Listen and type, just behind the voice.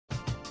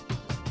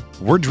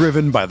We're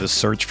driven by the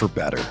search for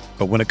better.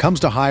 But when it comes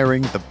to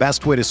hiring, the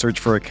best way to search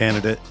for a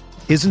candidate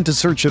isn't to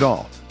search at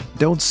all.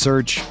 Don't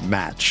search,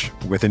 match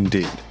with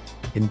Indeed.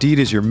 Indeed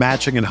is your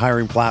matching and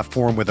hiring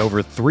platform with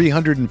over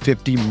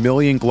 350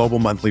 million global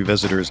monthly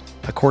visitors,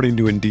 according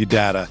to Indeed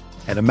data,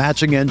 and a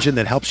matching engine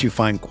that helps you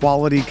find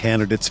quality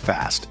candidates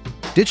fast.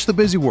 Ditch the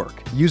busy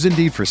work. Use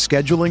Indeed for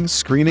scheduling,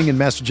 screening, and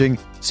messaging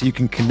so you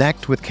can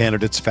connect with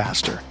candidates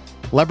faster.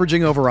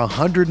 Leveraging over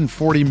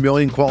 140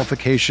 million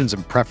qualifications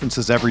and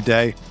preferences every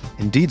day,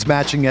 Indeed's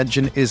matching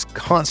engine is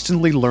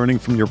constantly learning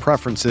from your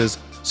preferences,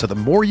 so the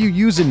more you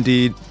use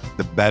Indeed,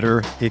 the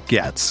better it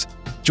gets.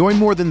 Join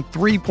more than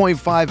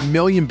 3.5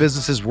 million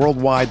businesses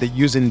worldwide that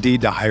use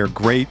Indeed to hire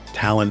great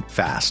talent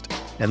fast.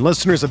 And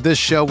listeners of this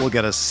show will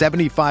get a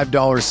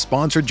 $75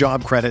 sponsored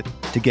job credit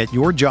to get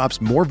your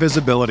jobs more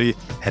visibility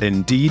at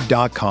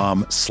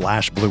Indeed.com/Blue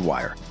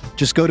Wire.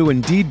 Just go to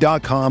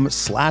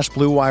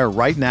Indeed.com/Blue Wire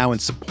right now and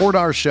support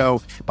our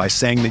show by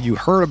saying that you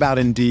heard about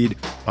Indeed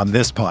on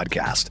this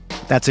podcast.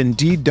 That's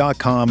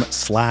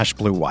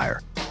Indeed.com/Blue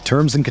Wire.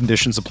 Terms and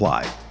conditions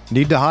apply.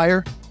 Need to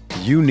hire?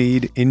 You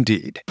need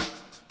Indeed.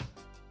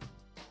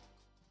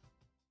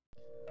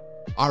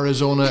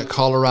 Arizona,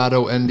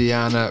 Colorado,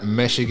 Indiana,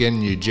 Michigan,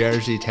 New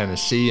Jersey,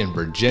 Tennessee, and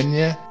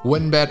Virginia.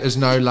 WynnBET is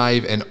now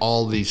live in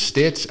all these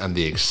states, and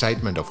the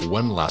excitement of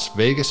Wynn Las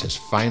Vegas has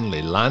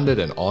finally landed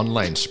in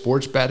online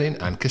sports betting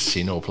and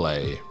casino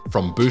play.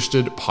 From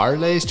boosted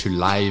parlays to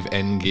live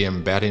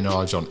in-game betting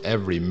odds on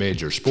every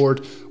major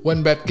sport,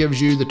 WynnBET gives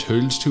you the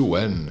tools to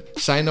win.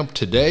 Sign up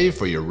today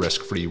for your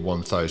risk-free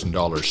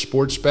 $1,000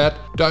 sports bet.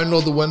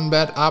 Download the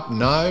WynnBET app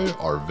now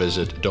or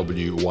visit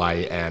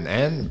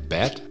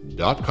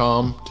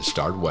wynnbet.com to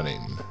start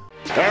winning.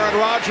 Aaron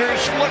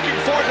Rodgers looking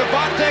for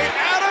Devontae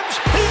Adams.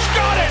 He's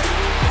got it!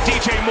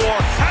 DJ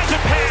Moore has it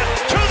panned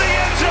to the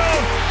end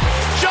zone.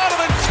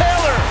 Jonathan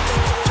Taylor,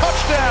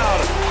 touchdown.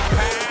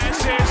 Pass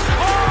is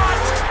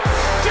caught.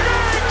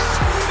 Diggs,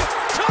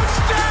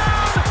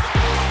 touchdown.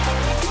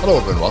 Hello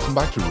everyone, welcome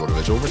back to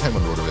RotoViz Overtime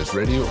on RotoViz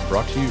Radio,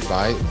 brought to you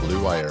by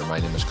Blue Wire. My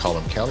name is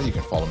Colin Kelly. You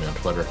can follow me on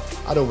Twitter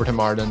at Overtime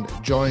Ireland,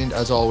 joined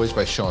as always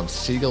by Sean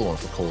Siegel, one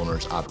of the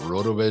co-owners at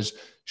RotoViz.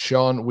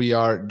 Sean, we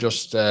are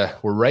just,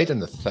 we're right in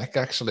the thick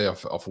actually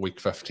of week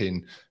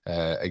 15.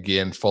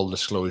 Again, full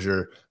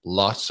disclosure,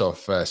 lots of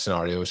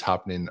scenarios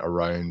happening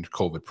around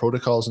COVID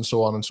protocols and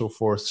so on and so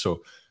forth.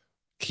 So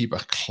keep a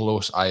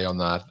close eye on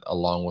that,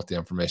 along with the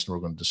information we're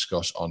going to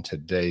discuss on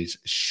today's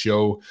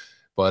show.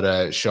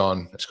 But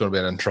Sean, it's going to be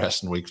an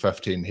interesting week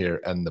 15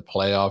 here in the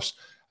playoffs.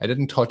 I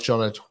didn't touch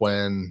on it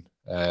when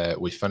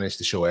we finished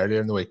the show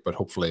earlier in the week, but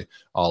hopefully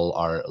all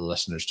our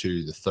listeners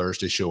to the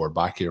Thursday show are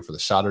back here for the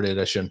Saturday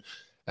edition.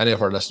 Any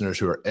of our listeners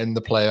who are in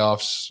the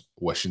playoffs,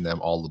 wishing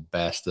them all the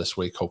best this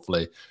week.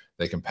 Hopefully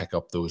they can pick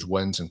up those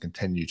wins and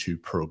continue to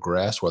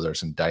progress, whether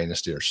it's in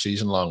Dynasty or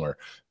season long or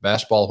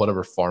best ball,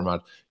 whatever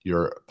format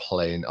you're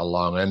playing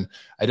along in.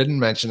 I didn't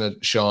mention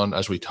it, Sean,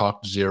 as we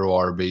talked zero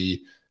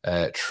RB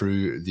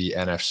through the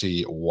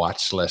NFC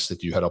watch list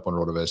that you had up on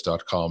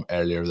rotoviz.com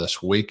earlier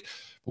this week.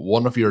 But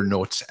one of your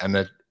notes in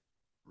it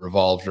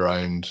revolved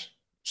around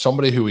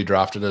somebody who we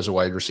drafted as a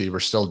wide receiver,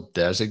 still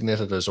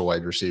designated as a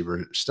wide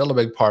receiver, still a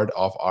big part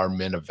of our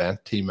main event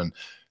team, and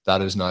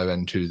that is now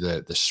into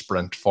the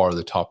sprint for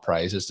the top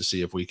prizes to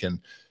see if we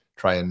can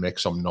try and make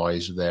some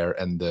noise there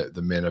in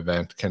the main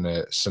event kind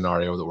of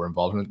scenario that we're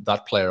involved in.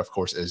 That player, of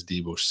course, is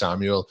Deebo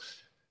Samuel.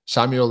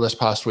 Samuel this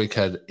past week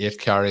had 8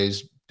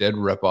 carries, did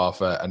rip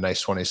off a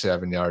nice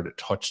 27-yard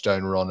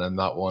touchdown run, and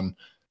that one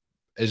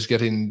is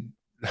getting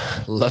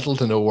little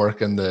to no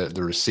work in the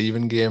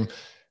receiving game.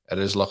 It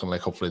is looking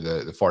like hopefully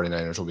the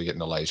 49ers will be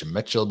getting Elijah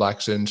Mitchell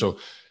back soon. So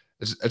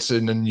it's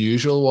an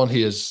unusual one.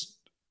 He is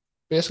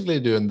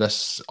basically doing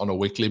this on a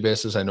weekly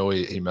basis. I know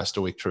he missed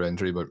a week through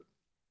injury, but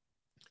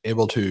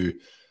able to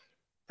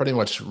pretty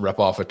much rip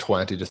off a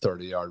 20 to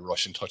 30-yard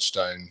rushing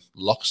touchdown,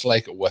 looks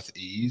like with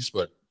ease,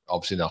 but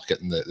obviously not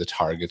getting the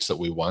targets that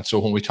we want. So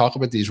when we talk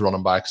about these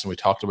running backs, and we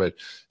talked about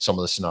some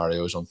of the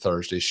scenarios on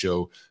Thursday's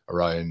show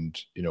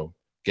around,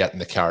 getting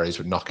the carries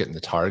but not getting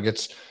the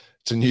targets,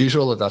 it's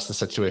unusual that that's the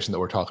situation that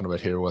we're talking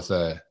about here with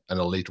an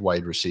elite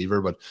wide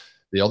receiver. But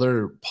the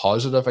other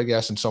positive, I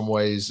guess, in some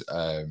ways,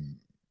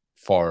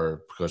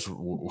 because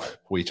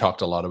we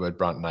talked a lot about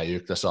Brandon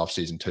Ayuk this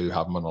offseason too,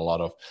 have him on a lot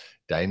of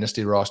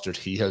dynasty rosters.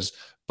 He has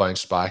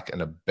bounced back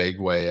in a big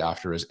way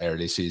after his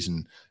early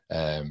season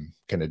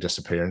kind of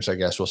disappearance, I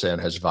guess we'll say,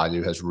 and his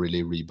value has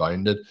really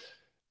rebounded.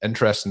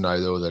 Interesting now,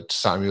 though, that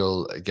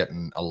Samuel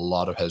getting a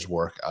lot of his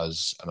work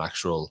as an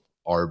actual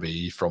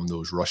RB from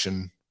those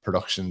Russian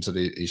productions that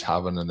he's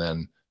having, and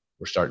then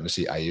we're starting to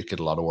see Ayuk get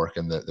a lot of work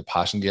in the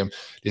passing game. Do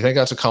you think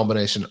that's a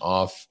combination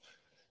of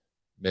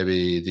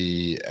maybe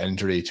the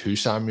injury to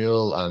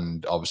Samuel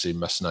and obviously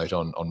missing out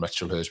on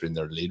Mitchell, who has been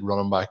their lead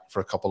running back for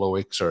a couple of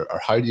weeks, or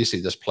how do you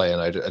see this playing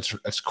out?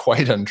 It's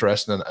quite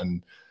interesting,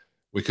 and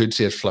we could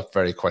see it flip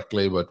very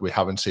quickly, but we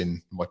haven't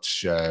seen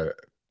much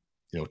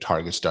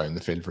targets down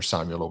the field for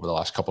Samuel over the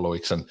last couple of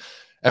weeks. And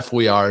if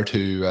we are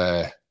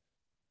to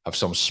have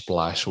some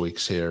splash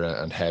weeks here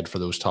and head for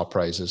those top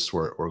prizes,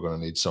 we're going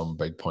to need some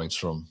big points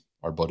from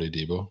our buddy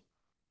Deebo.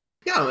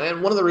 Yeah,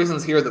 and one of the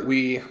reasons here that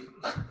we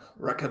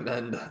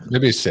recommend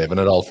maybe saving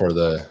it all for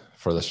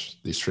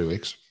these 3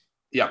 weeks.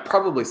 Yeah,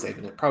 probably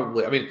saving it.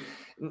 Probably. I mean,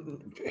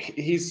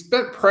 he's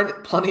spent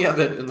plenty of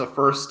it in the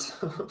first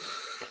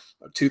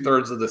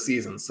 2/3 of the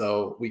season,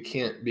 so we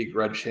can't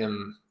begrudge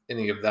him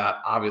any of that.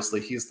 Obviously,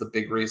 he's the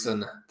big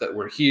reason that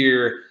we're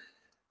here.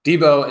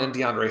 Deebo and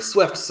DeAndre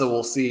Swift, so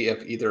we'll see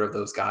if either of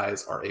those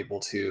guys are able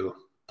to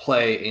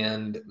play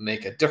and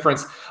make a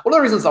difference. One of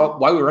the reasons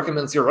why we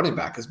recommend zero running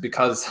back is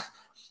because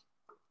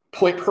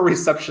point per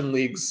reception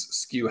leagues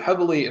skew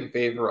heavily in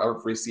favor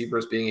of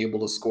receivers being able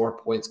to score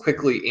points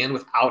quickly and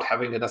without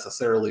having to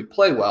necessarily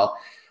play well.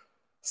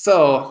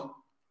 So,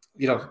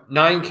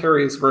 9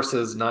 carries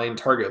versus 9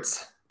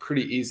 targets,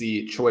 pretty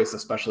easy choice,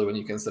 especially when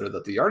you consider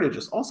that the yardage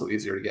is also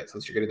easier to get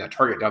since you're getting that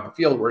target down the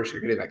field, whereas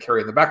you're getting that carry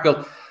in the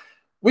backfield.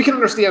 We can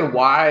understand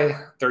why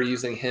they're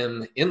using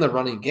him in the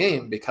running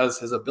game because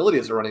his ability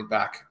as a running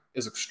back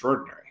is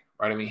extraordinary,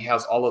 right? I mean, he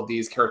has all of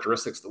these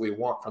characteristics that we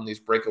want from these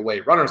breakaway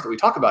runners that we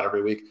talk about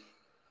every week.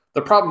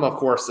 The problem, of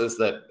course, is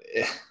that,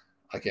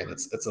 again,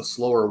 it's a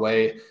slower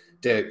way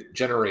to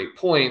generate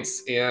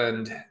points,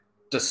 and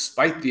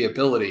despite the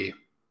ability,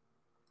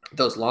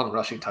 those long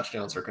rushing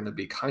touchdowns are going to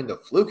be kind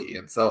of fluky.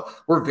 And so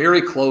we're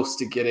very close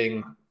to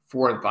getting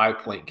 4 and 5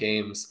 point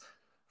games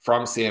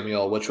from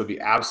Samuel, which would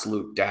be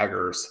absolute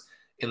daggers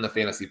in the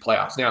fantasy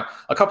playoffs. Now,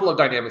 a couple of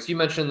dynamics. You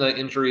mentioned the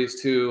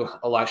injuries to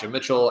Elijah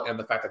Mitchell and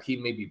the fact that he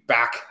may be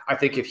back. I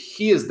think if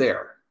he is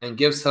there and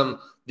gives him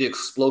the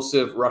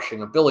explosive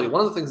rushing ability,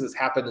 one of the things that's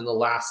happened in the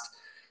last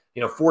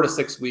 4 to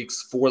 6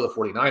 weeks for the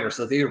 49ers,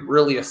 so they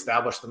really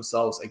established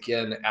themselves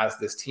again as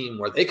this team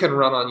where they can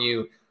run on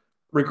you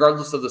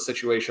regardless of the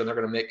situation. They're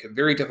going to make it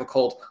very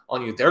difficult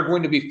on you. They're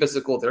going to be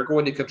physical. They're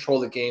going to control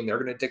the game. They're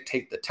going to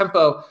dictate the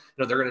tempo.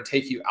 They're going to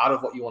take you out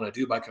of what you want to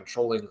do by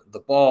controlling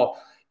the ball.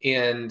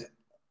 And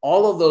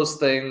all of those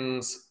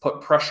things put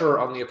pressure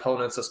on the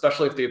opponents,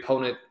 especially if the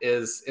opponent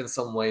is in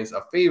some ways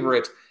a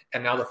favorite.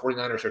 And now the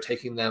 49ers are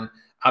taking them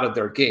out of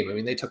their game. I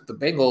mean, they took the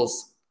Bengals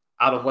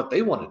out of what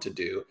they wanted to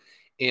do.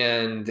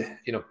 And,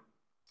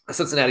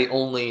 Cincinnati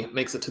only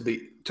makes it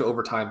to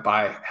overtime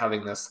by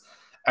having this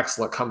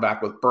excellent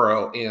comeback with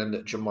Burrow and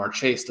Jamar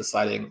Chase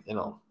deciding,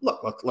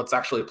 let's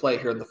actually play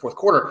here in the fourth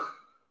quarter.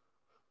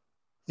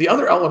 The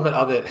other element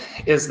of it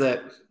is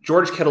that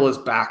George Kittle is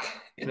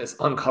back and is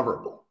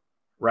uncoverable,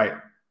 right?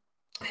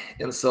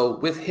 And so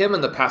with him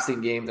in the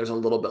passing game, there's a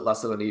little bit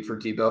less of a need for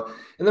Deebo.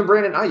 And then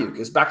Brandon Ayuk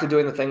is back to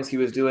doing the things he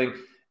was doing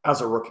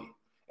as a rookie.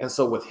 And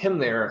so with him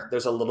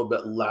there's a little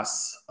bit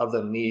less of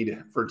the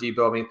need for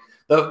Deebo. I mean,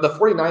 the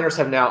 49ers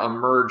have now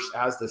emerged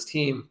as this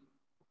team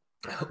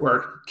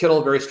where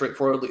Kittle very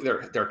straightforwardly,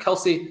 they're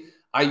Kelsey,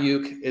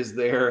 Ayuk is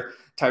there,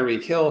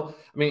 Tyreek Hill.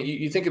 I mean,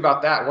 you think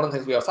about that. One of the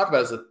things we always talk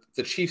about is that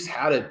the Chiefs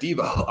had a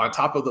Deebo on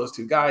top of those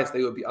two guys.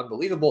 They would be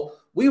unbelievable.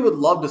 We would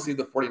love to see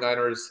the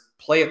 49ers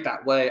play it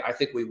that way. I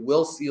think we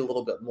will see a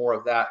little bit more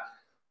of that.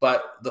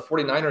 But the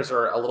 49ers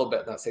are a little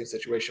bit in that same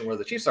situation where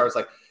the Chiefs are. It's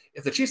like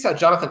if the Chiefs had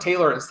Jonathan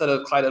Taylor instead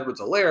of Clyde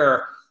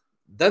Edwards-Helaire,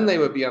 then they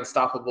would be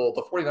unstoppable.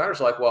 The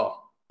 49ers are like,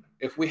 well,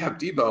 if we have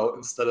Deebo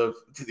instead of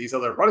these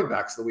other running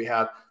backs that we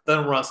have,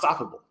 then we're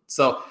unstoppable.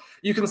 So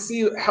you can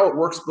see how it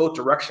works both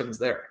directions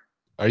there.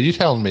 Are you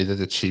telling me that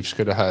the Chiefs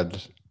could have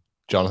had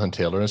Jonathan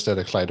Taylor instead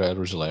of Clyde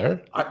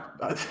Edwards-Helaire?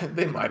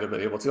 They might have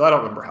been able to. I don't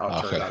remember how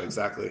it turned out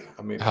exactly.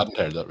 I mean, I hadn't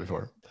heard that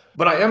before.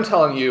 But I am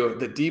telling you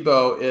that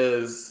Deebo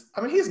is,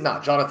 he's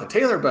not Jonathan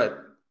Taylor, but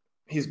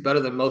he's better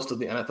than most of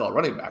the NFL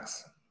running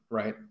backs,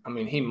 right? I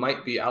mean, he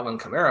might be Alvin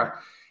Kamara.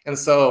 And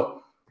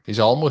so he's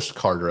almost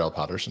Cordarrelle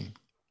Patterson.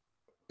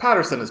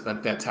 Patterson has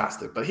been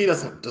fantastic, but he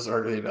doesn't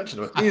deserve to be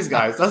mentioned with these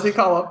guys, does he,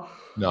 Colin?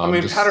 No,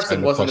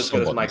 Patterson wasn't as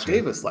good as Mike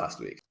Davis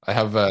last week. I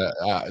have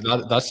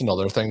that's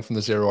another thing from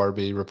the Zero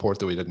RB report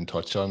that we didn't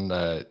touch on.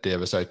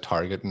 Davis out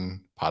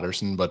targeting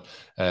Patterson, but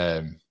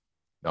Deebo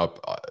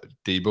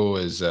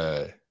is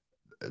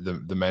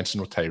the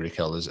mention with Tyreek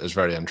Hill is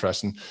very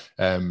interesting.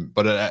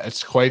 But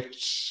it's quite.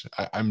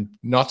 I'm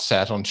not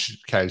set on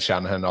Kyle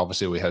Shanahan.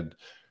 Obviously, we had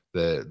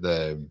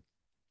the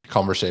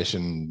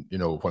conversation,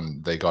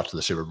 when they got to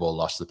the Super Bowl,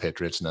 lost to the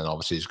Patriots, and then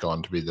obviously he's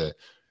gone to be the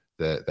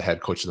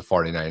head coach of the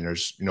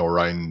 49ers,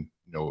 around,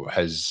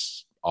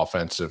 his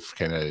offensive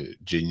kind of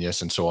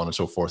genius and so on and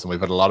so forth. And we've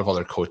had a lot of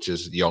other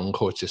coaches, young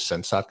coaches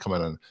since that come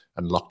in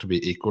and look to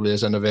be equally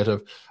as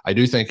innovative. I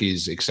do think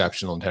he's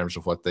exceptional in terms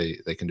of what they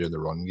can do in the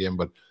run game,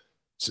 but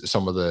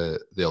some of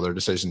the other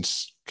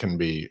decisions can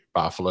be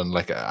baffling.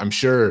 Like, I'm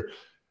sure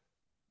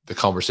the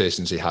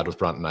conversations he had with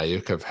Brandon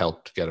Ayuk have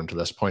helped get him to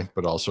this point,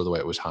 but also the way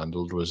it was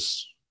handled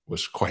was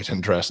quite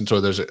interesting. So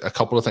there's a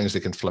couple of things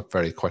that can flip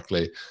very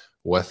quickly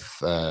with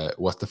the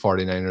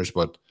 49ers,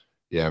 but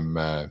yeah,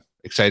 I'm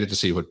excited to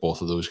see what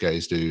both of those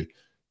guys do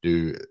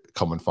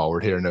coming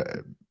forward here. And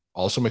it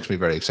also makes me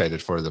very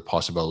excited for the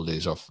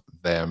possibilities of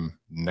them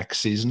next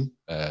season.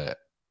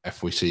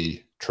 If we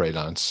see Trey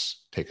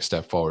Lance take a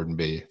step forward and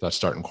be that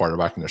starting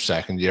quarterback in their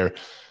second year.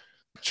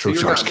 Throw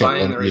you're George not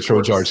buying Kittle the you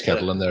throw George reports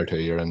Kittle in there too,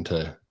 you're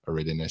into a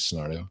really nice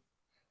scenario.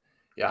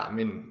 Yeah, I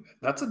mean,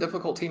 that's a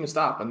difficult team to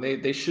stop, and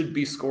they should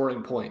be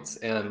scoring points,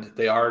 and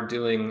they are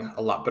doing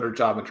a lot better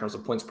job in terms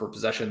of points per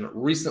possession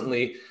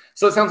recently.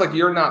 So it sounds like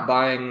you're not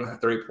buying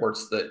the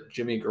reports that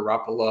Jimmy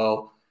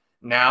Garoppolo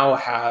now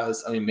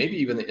has, I mean, maybe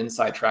even the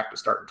inside track to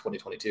start in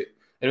 2022.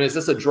 And is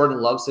this a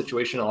Jordan Love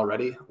situation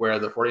already where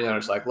the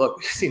 49ers are like, look,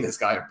 we've seen this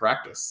guy in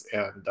practice,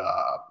 and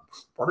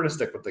we're going to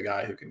stick with the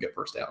guy who can get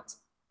first downs?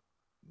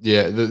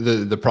 Yeah,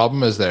 the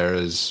problem is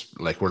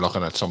like we're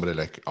looking at somebody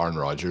like Aaron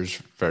Rodgers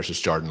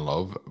versus Jordan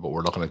Love, but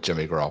we're looking at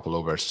Jimmy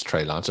Garoppolo versus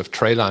Trey Lance. If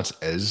Trey Lance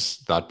is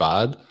that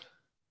bad,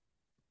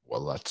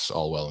 well, that's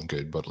all well and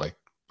good, but like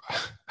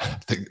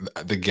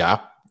the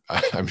gap,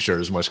 I'm sure,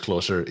 is much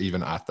closer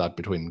even at that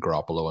between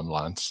Garoppolo and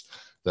Lance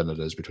than it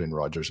is between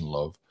Rodgers and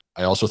Love.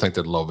 I also think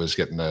that Love is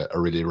getting a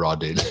really raw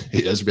deal.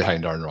 He is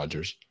behind Aaron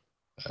Rodgers.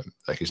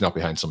 Like he's not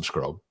behind some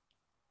scrub.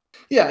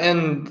 Yeah,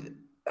 and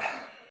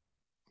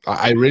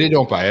I really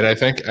don't buy it. I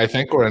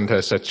think we're into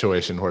a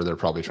situation where they're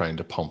probably trying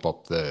to pump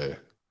up the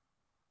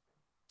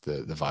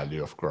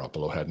value of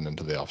Garoppolo heading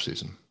into the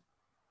offseason.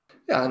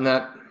 Yeah, and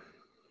that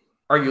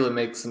arguably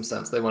makes some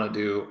sense. They want to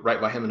do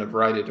right by him in a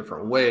variety of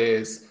different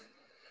ways.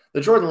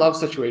 The Jordan Love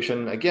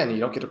situation, again, you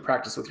don't get to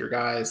practice with your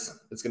guys.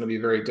 It's going to be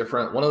very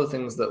different. One of the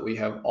things that we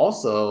have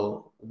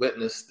also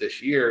witnessed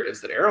this year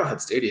is that Arrowhead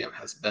Stadium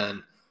has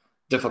been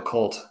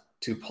difficult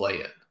to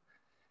play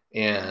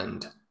in.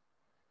 And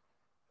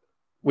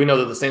we know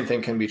that the same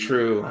thing can be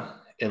true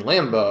in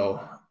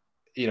Lambeau.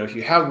 You know, if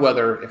you have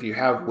weather, if you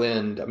have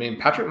wind, I mean,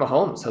 Patrick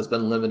Mahomes has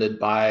been limited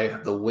by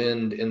the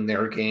wind in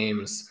their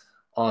games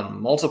on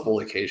multiple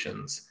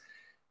occasions.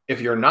 If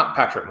you're not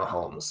Patrick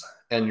Mahomes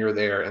and you're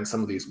there in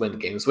some of these wind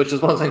games, which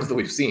is one of the things that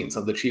we've seen,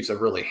 some of the Chiefs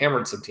have really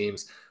hammered some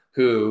teams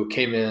who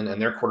came in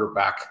and their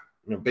quarterback,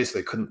 you know,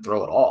 basically couldn't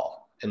throw at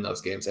all in those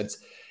games.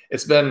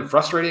 It's been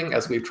frustrating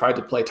as we've tried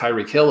to play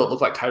Tyreek Hill. It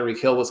looked like Tyreek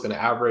Hill was going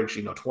to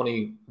average,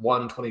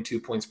 21, 22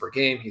 points per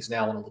game. He's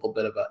now on a little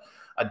bit of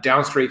a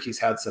down streak. He's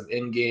had some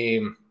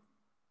in-game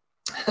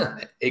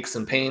aches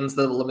and pains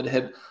that have limited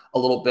him a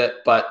little bit.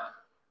 But,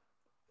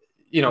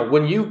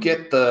 when you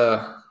get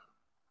the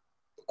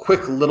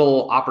quick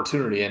little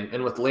opportunity,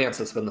 and with Lance,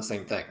 it's been the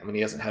same thing. I mean,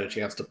 he hasn't had a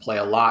chance to play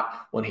a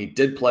lot. When he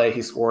did play,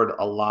 he scored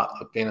a lot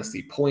of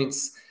fantasy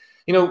points.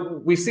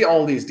 We see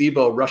all these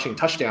Debo rushing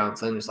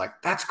touchdowns, and it's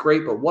like, that's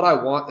great, but what I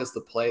want is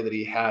the play that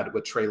he had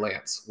with Trey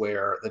Lance,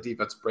 where the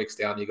defense breaks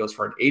down and he goes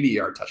for an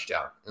 80-yard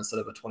touchdown instead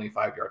of a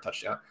 25-yard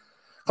touchdown.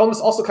 Columbus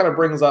also kind of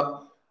brings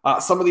up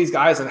some of these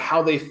guys and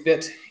how they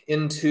fit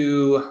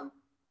into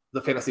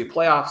the fantasy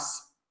playoffs,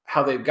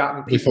 how they've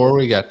gotten people. Before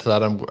we get to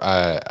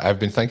that, I've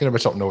been thinking about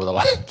something over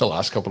the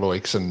last couple of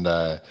weeks, and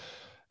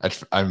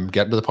I'm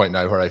getting to the point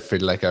now where I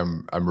feel like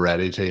I'm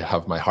ready to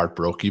have my heart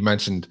broke. You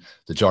mentioned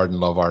the Jordan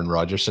Love, Aaron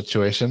Rodgers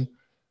situation.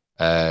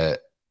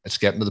 It's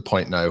getting to the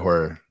point now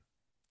where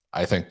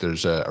I think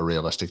there's a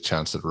realistic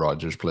chance that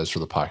Rodgers plays for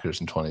the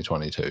Packers in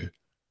 2022.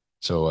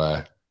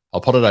 So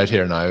I'll put it out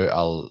here now.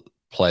 I'll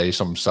play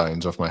some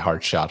sounds of my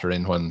heart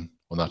shattering when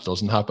that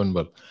doesn't happen,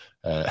 but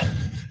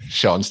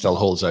Sean still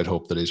holds out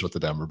hope that he's with the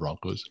Denver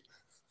Broncos.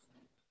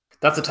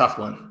 That's a tough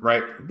one,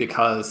 right?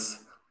 Because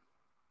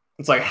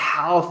it's like,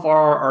 how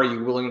far are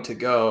you willing to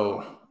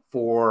go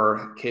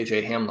for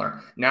KJ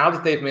Hamler? Now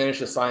that they've managed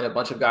to sign a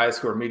bunch of guys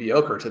who are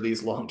mediocre to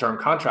these long-term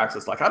contracts,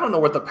 it's like, I don't know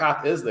what the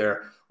path is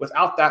there.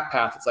 Without that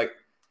path, it's like,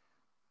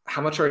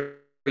 how much are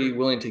you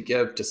willing to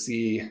give to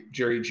see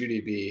Jerry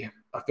Jeudy be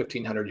a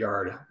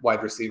 1,500-yard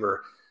wide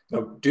receiver?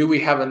 Do we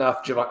have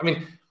enough?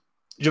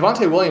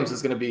 Javonte Williams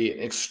is going to be an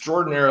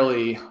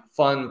extraordinarily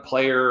fun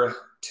player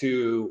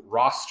to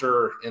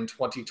roster in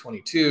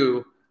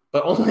 2022,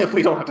 but only if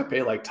we don't have to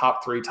pay like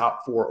top 3,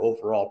 top 4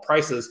 overall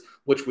prices,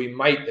 which we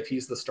might if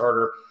he's the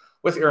starter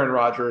with Aaron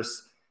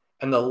Rodgers.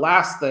 And the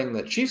last thing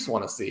that Chiefs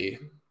want to see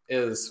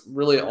is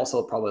really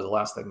also probably the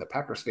last thing that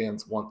Packers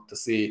fans want to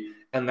see,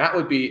 and that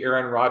would be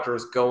Aaron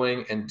Rodgers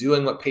going and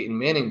doing what Peyton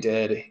Manning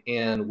did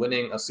and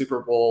winning a Super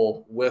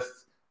Bowl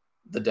with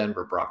the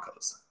Denver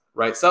Broncos.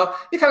 Right. So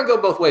you kind of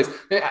go both ways.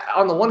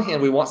 On the one hand,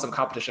 we want some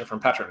competition from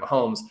Patrick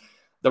Mahomes.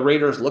 The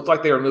Raiders looked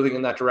like they were moving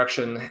in that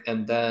direction.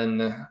 And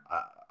then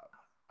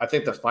I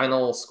think the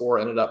final score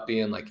ended up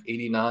being like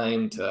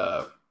 89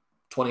 to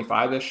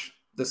 25-ish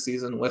this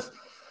season with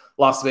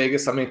Las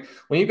Vegas. I mean,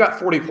 when you got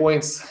 40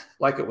 points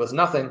like it was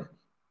nothing,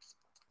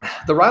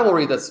 the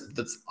rivalry that's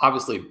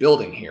obviously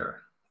building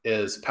here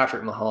is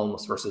Patrick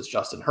Mahomes versus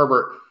Justin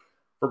Herbert.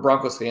 For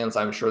Broncos fans,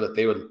 I'm sure that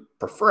they would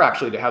prefer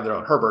actually to have their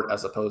own Herbert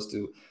as opposed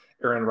to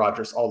Aaron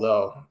Rodgers,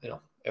 although,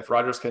 if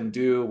Rodgers can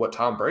do what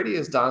Tom Brady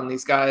has done,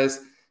 these guys,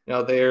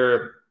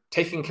 they're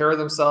taking care of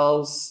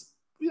themselves,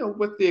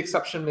 with the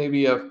exception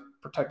maybe of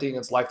protecting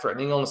against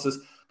life-threatening illnesses,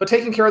 but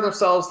taking care of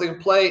themselves, they can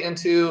play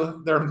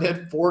into their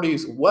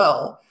mid-40s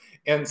well.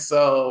 And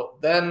so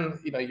then,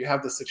 you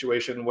have this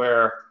situation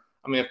where,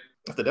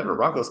 if the Denver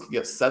Broncos could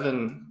get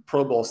 7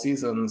 Pro Bowl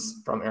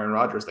seasons from Aaron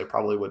Rodgers, they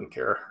probably wouldn't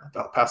care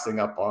about passing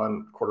up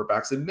on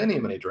quarterbacks in many,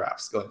 many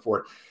drafts going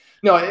forward.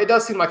 No, it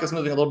does seem like it's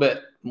moving a little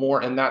bit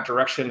more in that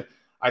direction.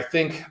 I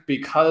think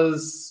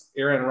because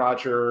Aaron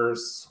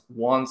Rodgers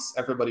wants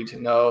everybody to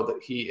know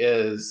that he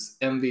is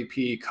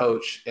MVP,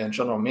 coach, and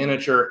general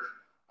manager,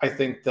 I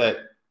think that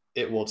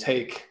it will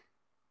take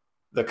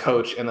the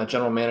coach and the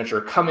general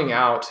manager coming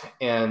out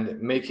and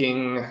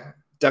making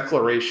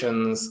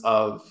declarations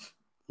of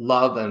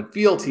love and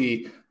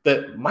fealty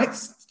that might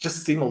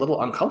just seem a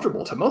little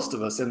uncomfortable to most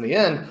of us in the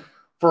end,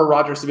 for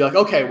Rodgers to be like,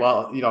 okay,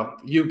 well,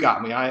 you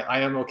got me. I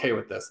am okay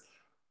with this,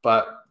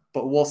 but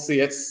we'll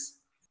see.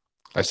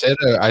 I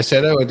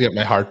said I would get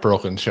my heart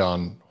broken,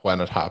 Sean, when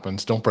it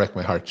happens. Don't break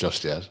my heart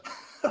just yet.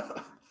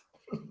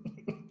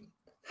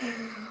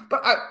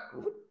 But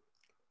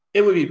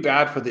it would be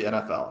bad for the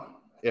NFL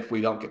if we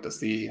don't get to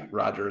see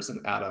Rodgers and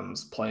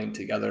Adams playing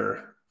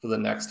together for the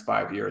next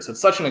 5 years.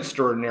 It's such an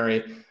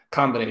extraordinary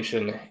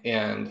combination,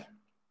 and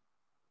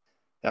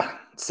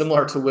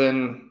similar to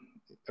when,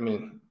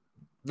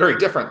 very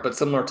different, but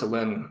similar to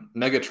when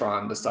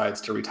Megatron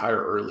decides to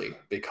retire early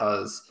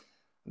because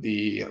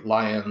the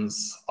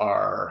Lions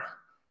are,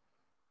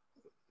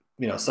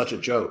 such a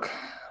joke.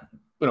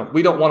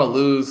 We don't want to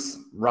lose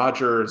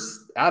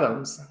Rodgers,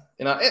 Adams,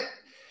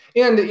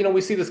 and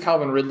we see this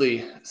Calvin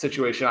Ridley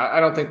situation. I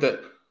don't think that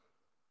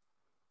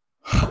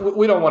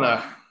we don't want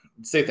to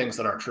say things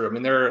that aren't true.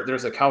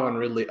 There's a Calvin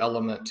Ridley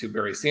element to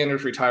Barry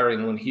Sanders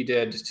retiring when he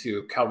did,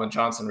 to Calvin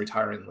Johnson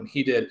retiring when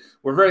he did.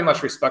 We're very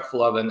much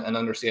respectful of and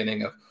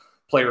understanding of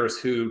players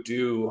who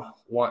do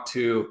want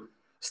to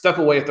step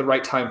away at the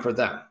right time for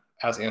them,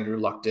 as Andrew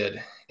Luck did,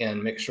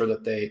 and make sure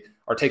that they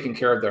are taking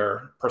care of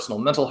their personal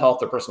mental health,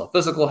 their personal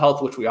physical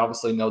health, which we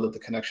obviously know that the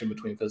connection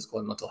between physical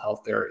and mental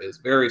health there is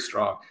very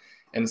strong.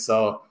 And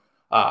so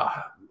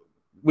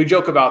we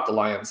joke about the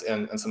Lions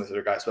and some of the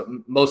other guys, but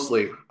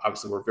mostly,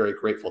 obviously, we're very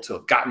grateful to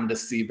have gotten to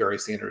see Barry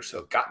Sanders, to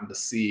have gotten to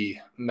see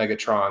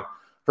Megatron.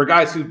 For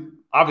guys who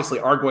obviously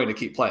are going to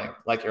keep playing,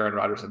 like Aaron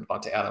Rodgers and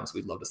Davante Adams,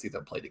 we'd love to see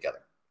them play together.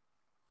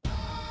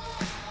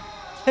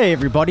 Hey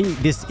everybody,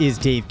 this is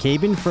Dave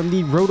Cabin from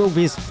the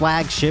RotoViz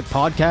flagship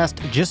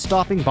podcast, just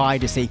stopping by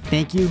to say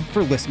thank you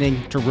for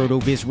listening to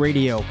RotoViz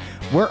Radio.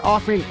 We're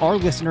offering our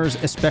listeners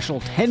a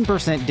special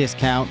 10%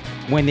 discount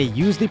when they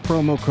use the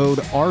promo code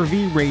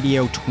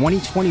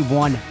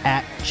RVRadio2021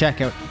 at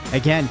checkout.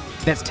 Again,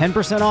 that's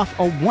 10% off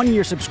a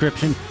 1-year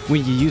subscription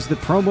when you use the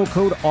promo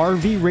code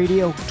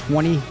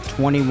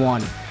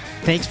RVRadio2021.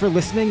 Thanks for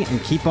listening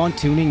and keep on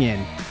tuning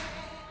in.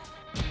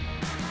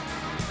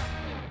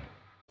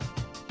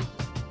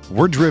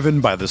 We're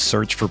driven by the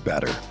search for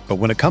better. But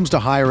when it comes to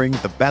hiring,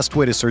 the best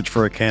way to search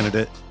for a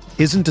candidate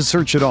isn't to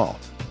search at all.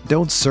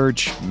 Don't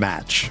search,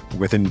 match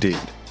with Indeed.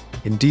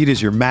 Indeed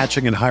is your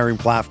matching and hiring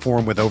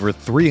platform with over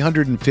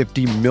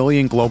 350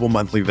 million global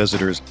monthly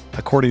visitors,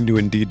 according to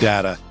Indeed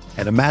data,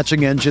 and a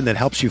matching engine that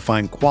helps you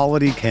find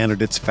quality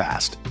candidates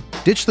fast.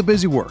 Ditch the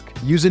busy work.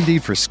 Use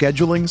Indeed for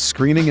scheduling,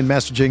 screening, and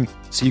messaging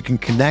so you can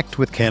connect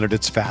with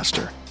candidates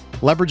faster.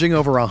 Leveraging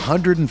over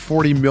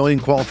 140 million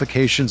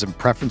qualifications and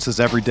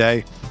preferences every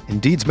day,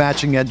 Indeed's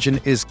matching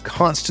engine is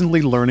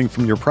constantly learning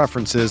from your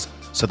preferences,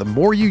 so the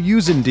more you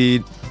use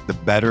Indeed, the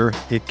better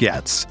it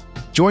gets.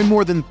 Join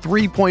more than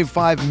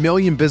 3.5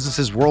 million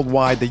businesses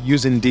worldwide that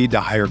use Indeed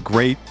to hire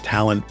great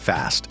talent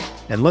fast.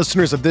 And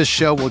listeners of this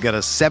show will get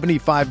a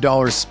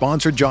 $75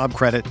 sponsored job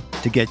credit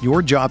to get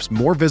your jobs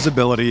more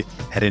visibility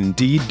at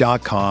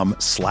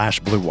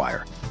Indeed.com/Blue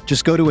Wire.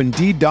 Just go to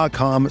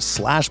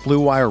Indeed.com/Blue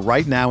Wire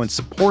right now and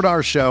support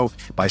our show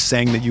by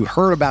saying that you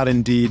heard about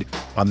Indeed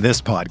on this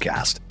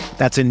podcast.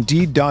 That's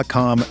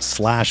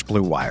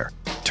Indeed.com/Blue Wire.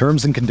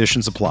 Terms and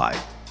conditions apply.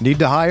 Need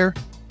to hire?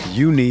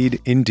 You need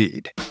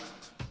Indeed.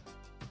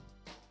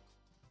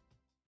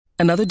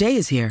 Another day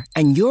is here,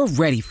 and you're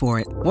ready for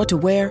it. What to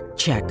wear?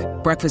 Check.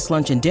 Breakfast,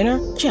 lunch, and dinner?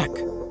 Check.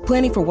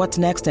 Planning for what's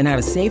next and how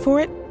to save for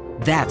it?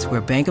 That's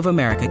where Bank of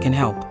America can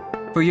help.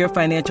 For your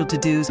financial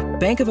to-dos,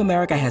 Bank of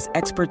America has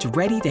experts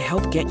ready to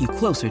help get you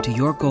closer to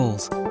your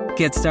goals.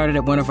 Get started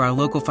at one of our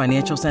local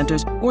financial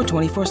centers or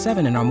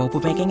 24/7 in our mobile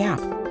banking app.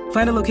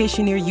 Find a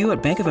location near you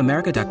at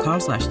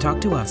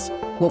bankofamerica.com/talktous.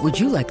 What would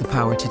you like the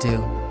power to do?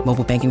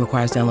 Mobile banking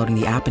requires downloading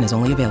the app and is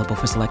only available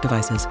for select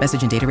devices.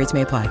 Message and data rates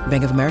may apply.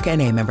 Bank of America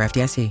NA, member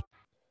FDIC.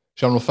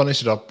 Sean, we'll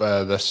finish it up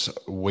this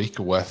week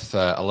with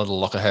a little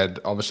look ahead.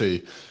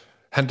 Obviously,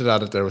 hinted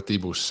at it there with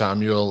Deebo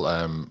Samuel.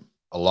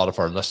 A lot of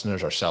our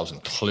listeners, ourselves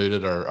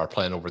included, are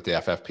playing over at the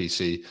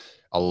FFPC.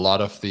 A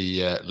lot of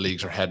the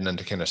leagues are heading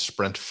into kind of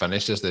sprint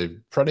finishes. They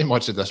pretty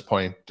much at this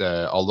point,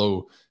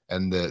 although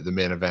in the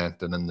main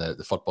event and in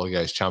the Football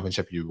Guys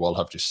Championship, you will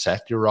have to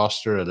set your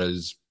roster. It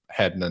is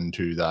heading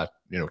into that,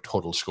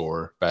 total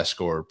score, best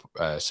score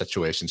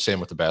situation. Same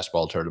with the best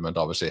ball tournament.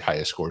 Obviously,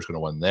 highest score is going to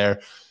win there.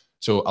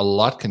 So a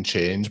lot can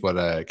change,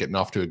 but getting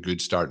off to a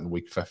good start in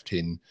week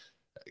 15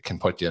 can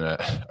put you in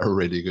a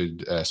really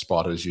good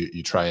spot as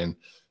you try and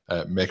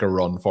make a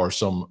run for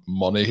some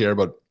money here.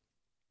 But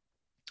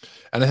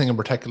anything in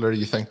particular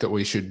you think that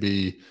we should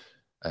be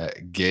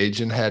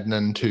gauging heading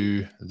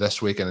into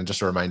this week? And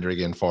just a reminder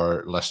again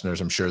for listeners,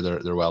 I'm sure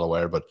they're well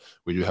aware, but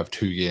we do have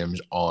 2 games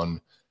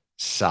on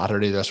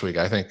Saturday this week.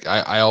 I think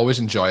I always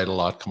enjoy it a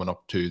lot coming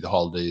up to the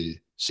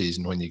holiday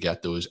season when you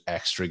get those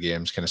extra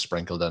games kind of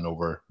sprinkled in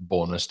over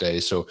bonus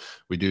days. So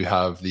we do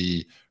have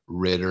the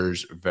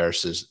Raiders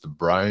versus the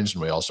Browns,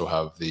 and we also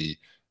have the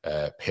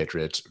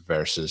Patriots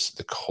versus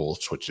the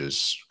Colts, which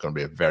is going to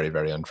be a very,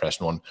 very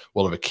interesting one.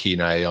 We'll have a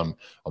keen eye on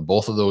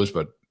both of those,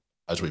 but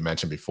as we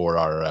mentioned before,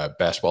 our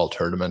best ball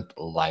tournament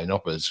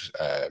lineup is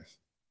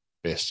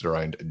based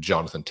around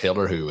Jonathan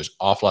Taylor, who was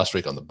off last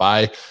week on the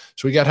bye.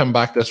 So we get him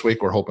back this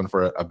week. We're hoping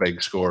for a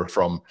big score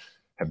from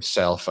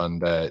himself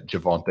and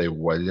Javonte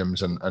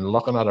Williams. And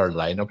looking at our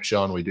lineup,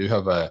 Sean, we do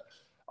have a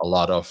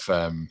lot of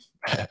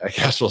I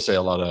guess we'll say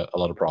a lot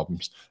of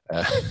problems.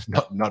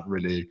 Not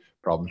really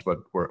problems, but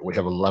we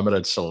have a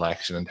limited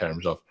selection in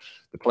terms of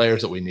the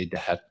players that we need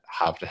to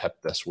have to hit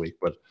this week.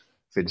 But it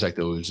feels like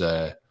those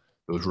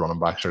running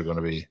backs are going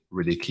to be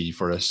really key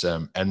for us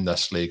in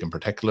this league in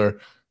particular.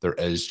 There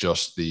is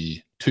just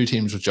the 2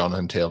 teams with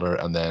Jonathan Taylor,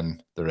 and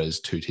then there is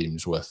 2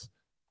 teams with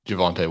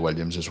Javonte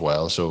Williams as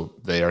well. So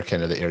they are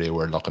kind of the area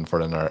we're looking for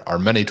in our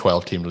mini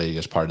 12-team league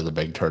as part of the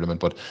big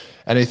tournament. But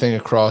anything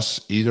across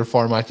either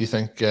format you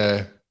think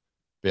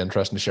be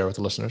interesting to share with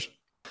the listeners?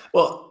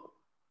 Well,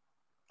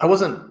 I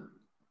wasn't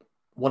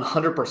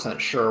 100%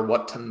 sure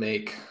what to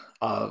make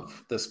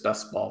of this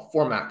best ball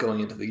format going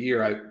into the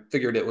year. I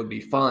figured it would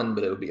be fun,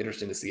 but it would be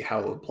interesting to see how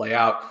it would play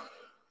out.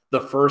 The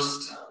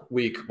first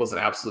week was an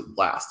absolute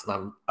blast,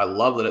 and I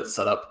love that it's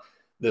set up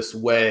this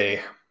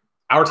way.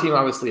 Our team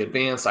obviously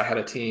advanced. I had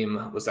a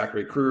team with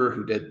Zachary Kruger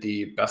who did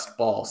the best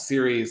ball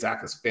series.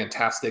 Zach is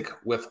fantastic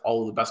with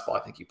all of the best ball.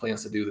 I think he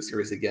plans to do the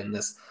series again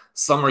this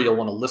summer. You'll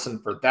want to listen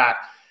for that.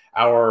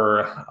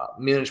 Our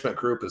management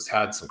group has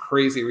had some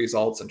crazy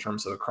results in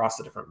terms of across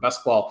the different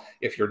best ball.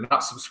 If you're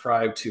not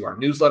subscribed to our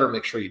newsletter,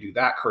 make sure you do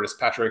that. Curtis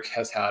Patrick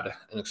has had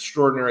an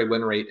extraordinary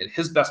win rate in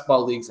his best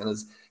ball leagues and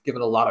has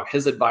given a lot of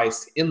his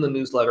advice in the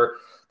newsletter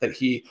that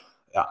he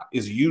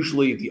is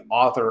usually the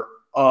author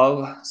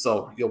of.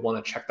 So you'll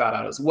want to check that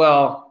out as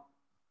well.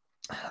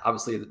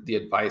 Obviously, the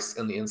advice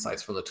and the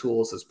insights from the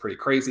tools is pretty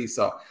crazy.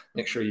 So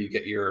make sure you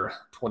get your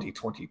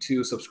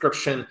 2022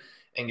 subscription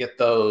and get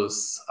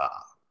those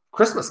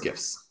Christmas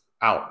gifts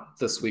out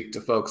this week to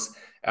folks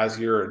as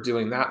you're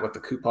doing that with the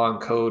coupon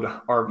code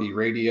RV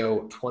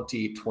Radio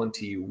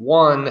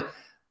 2021.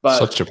 But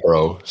such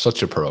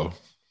a pro.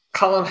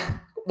 Colin,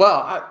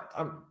 well,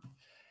 I'm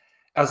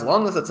as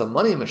long as it's a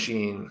money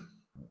machine,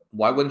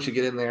 why wouldn't you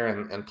get in there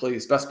and play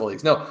these best ball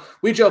leagues? No,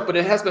 we joke, but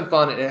it has been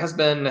fun. It has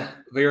been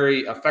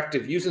very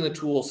effective using the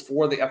tools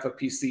for the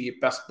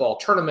FFPC best ball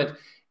tournament.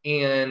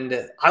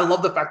 And I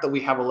love the fact that we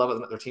have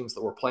 11 other teams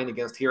that we're playing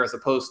against here as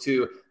opposed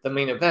to the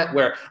main event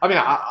where,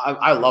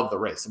 I love the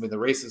race. The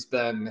race has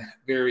been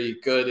very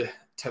good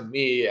to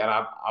me, and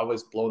I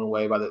was blown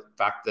away by the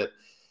fact that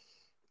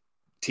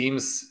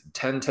teams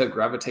tend to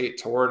gravitate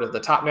toward the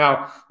top.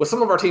 Now, with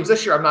some of our teams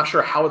this year, I'm not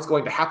sure how it's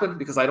going to happen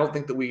because I don't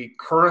think that we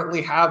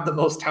currently have the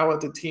most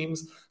talented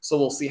teams. So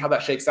we'll see how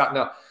that shakes out.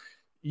 Now,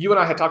 you and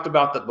I had talked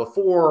about that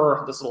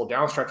before this little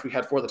downstretch we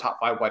had for the top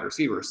 5 wide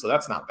receivers. So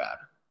that's not bad.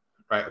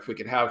 Right? If we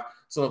can have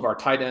some of our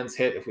tight ends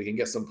hit, if we can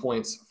get some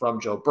points from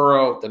Joe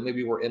Burrow, then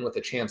maybe we're in with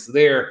a chance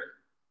there.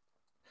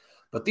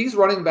 But these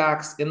running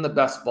backs in the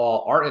best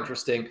ball are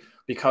interesting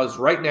because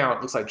right now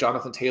it looks like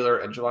Jonathan Taylor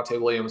and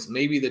Javonte Williams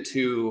may be the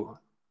 2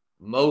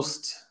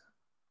 most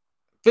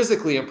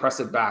physically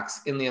impressive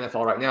backs in the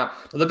NFL right now.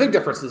 Now the big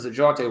difference is that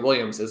Javonte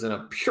Williams is in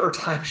a pure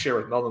timeshare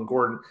with Melvin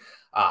Gordon.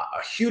 A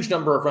huge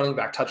number of running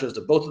back touches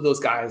to both of those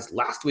guys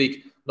last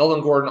week.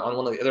 Melvin Gordon on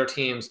one of the other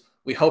teams.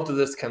 We hope that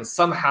this can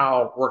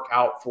somehow work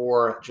out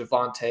for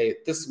Javonte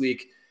this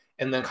week.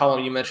 And then,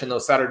 Colin, you mentioned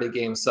those Saturday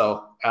games.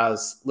 So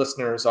as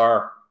listeners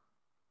are,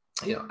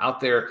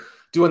 out there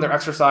doing their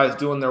exercise,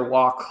 doing their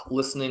walk,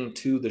 listening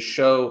to the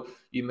show,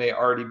 you may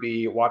already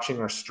be watching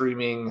or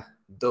streaming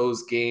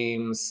those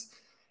games.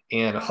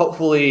 And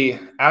hopefully,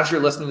 as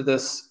you're listening to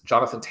this,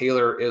 Jonathan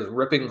Taylor is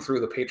ripping through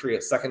the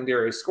Patriots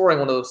secondary, scoring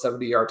one of those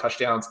 70-yard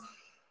touchdowns.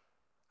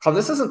 Colin,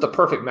 this isn't the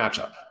perfect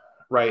matchup,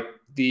 right?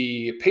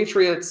 The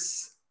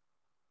Patriots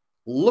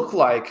look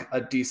like a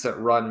decent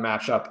run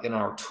matchup in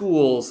our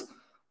tools,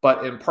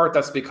 but in part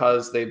that's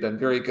because they've been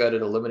very good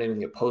at eliminating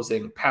the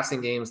opposing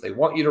passing games. They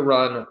want you to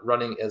run.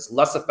 Running is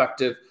less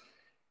effective.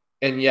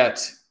 And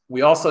yet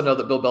we also know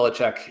that Bill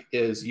Belichick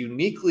is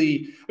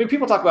uniquely,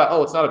 people talk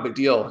about, it's not a big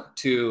deal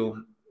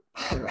to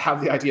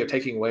have the idea of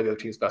taking away the other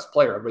team's best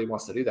player. Everybody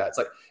wants to do that. It's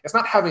like, it's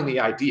not having the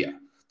idea.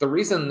 The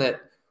reason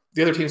that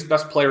the other team's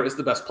best player is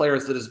the best player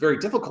is that it's very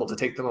difficult to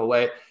take them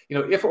away.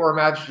 If it were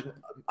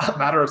a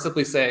matter of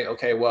simply saying,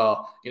 okay,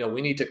 well,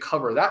 we need to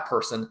cover that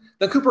person,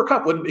 then Cooper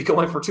Kupp wouldn't be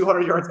going for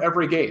 200 yards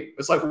every game.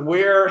 It's like,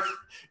 where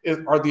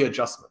are the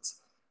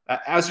adjustments?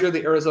 As you're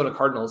the Arizona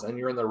Cardinals and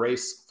you're in the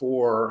race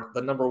for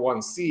the number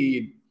 1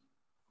 seed,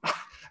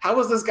 how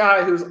is this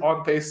guy who's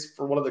on pace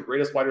for one of the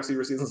greatest wide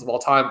receiver seasons of all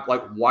time,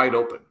 like wide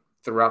open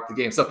throughout the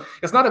game? So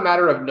it's not a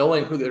matter of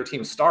knowing who their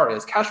team's star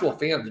is. Casual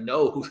fans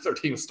know who their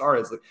team's star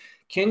is. Like,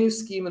 can you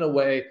scheme in a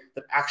way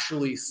that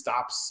actually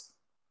stops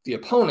the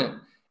opponent?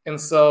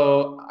 And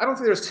so I don't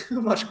think there's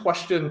too much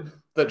question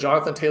that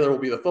Jonathan Taylor will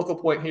be the focal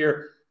point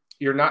here.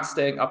 You're not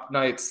staying up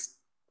nights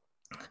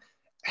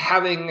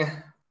having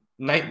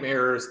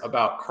nightmares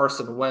about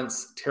Carson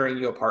Wentz tearing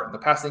you apart in the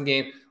passing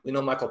game. We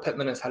know Michael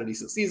Pittman has had a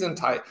decent season.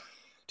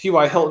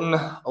 T.Y. Hilton,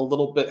 a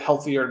little bit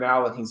healthier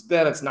now than he's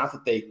been. It's not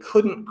that they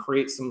couldn't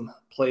create some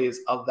plays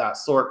of that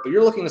sort, but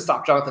you're looking to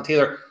stop Jonathan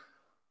Taylor.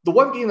 The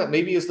one game that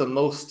maybe is the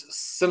most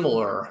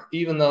similar,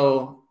 even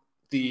though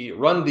the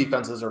run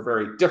defenses are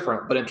very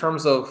different, but in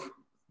terms of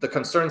the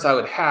concerns I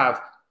would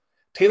have,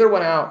 Taylor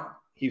went out,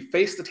 he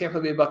faced the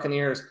Tampa Bay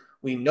Buccaneers.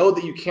 We know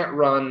that you can't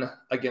run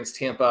against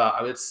Tampa.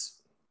 I mean,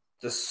 it's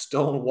the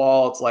stone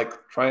wall. It's like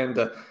trying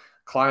to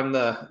climb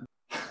the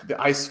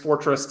ice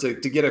fortress to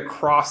get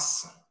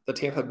across the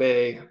Tampa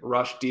Bay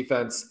rush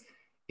defense.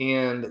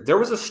 And there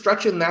was a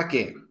stretch in that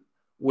game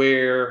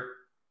where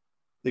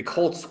the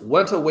Colts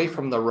went away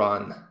from the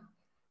run.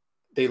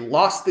 They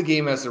lost the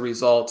game as a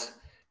result.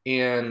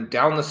 And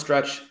down the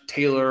stretch,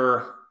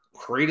 Taylor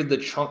created the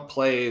chunk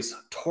plays,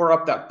 tore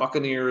up that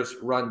Buccaneers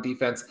run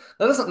defense.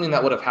 That doesn't mean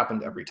that would have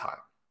happened every time,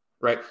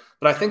 right?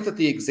 But I think that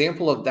the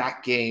example of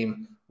that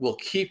game will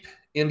keep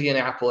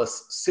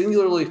Indianapolis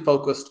singularly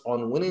focused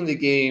on winning the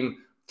game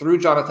through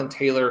Jonathan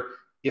Taylor.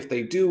 If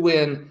they do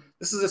win,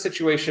 this is a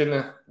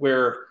situation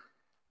where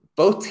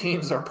both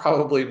teams are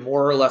probably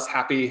more or less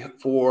happy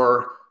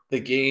for the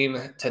game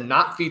to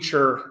not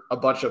feature a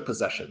bunch of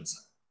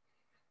possessions.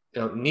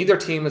 Neither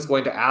team is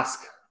going to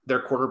ask their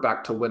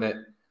quarterback to win it.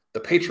 The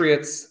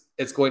Patriots,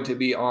 it's going to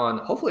be on,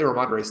 hopefully,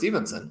 Ramondre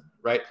Stevenson,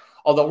 right?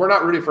 Although we're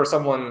not rooting for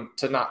someone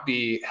to not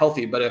be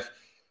healthy, but if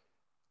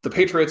the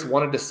Patriots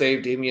wanted to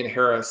save Damian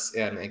Harris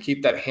and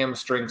keep that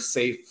hamstring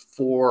safe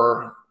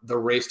for the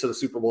race to the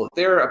Super Bowl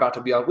they're about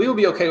to be on, we would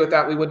be okay with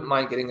that. We wouldn't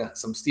mind getting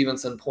some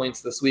Stevenson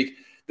points this week.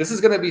 This is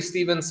going to be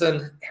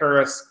Stevenson,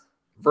 Harris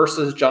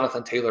versus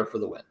Jonathan Taylor for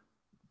the win.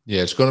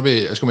 Yeah, it's going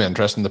to be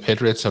interesting. The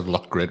Patriots have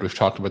looked great. We've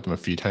talked about them a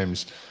few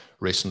times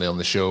recently on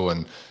the show,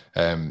 and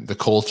the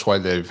Colts, while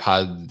they've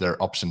had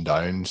their ups and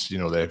downs,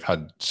 they've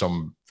had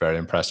some very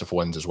impressive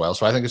wins as well.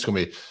 So I think it's going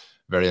to be a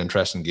very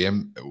interesting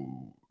game.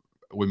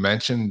 We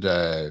mentioned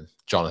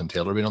Jonathan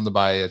Taylor being on the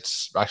bye.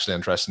 It's actually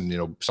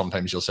interesting.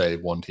 Sometimes you'll say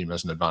one team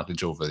has an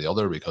advantage over the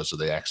other because of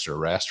the extra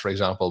rest, for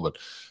example, but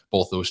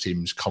both those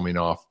teams coming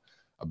off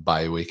a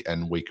bye week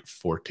in week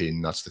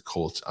 14. That's the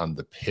Colts and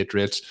the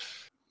Patriots.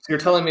 So you're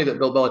telling me that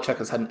Bill Belichick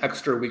has had an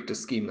extra week to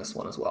scheme this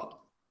one as well?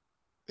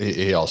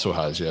 He also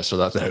has, yeah.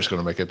 So there's going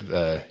to make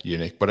it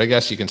unique. But I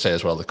guess you can say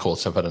as well the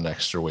Colts have had an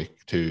extra week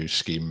to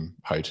scheme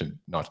how to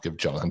not give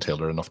Jonathan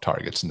Taylor enough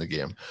targets in the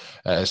game.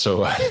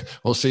 So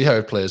we'll see how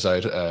it plays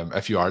out.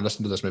 If you are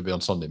listening to this maybe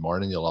on Sunday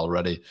morning, you'll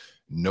already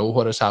know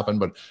what has happened.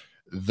 But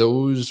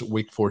those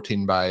week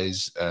 14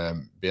 buys,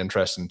 be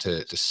interesting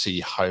to see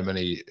how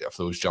many of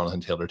those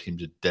Jonathan Taylor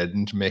teams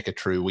didn't make it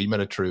through. We made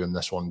it through in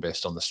this one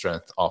based on the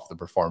strength of the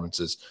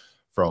performances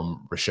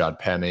from Rashad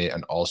Penny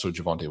and also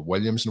Javonte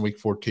Williams in week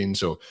 14.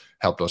 So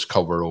helped us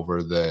cover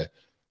over the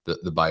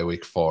bye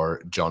week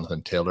for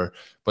Jonathan Taylor.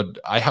 But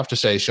I have to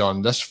say,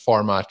 Sean, this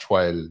format,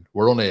 while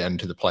we're only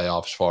into the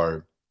playoffs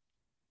for,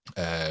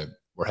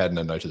 we're heading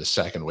in now to the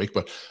second week,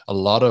 but a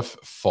lot of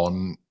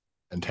fun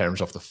in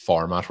terms of the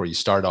format where you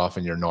start off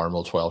in your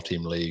normal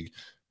 12-team league.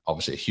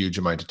 Obviously, a huge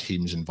amount of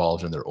teams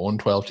involved in their own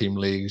 12-team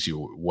leagues.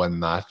 You win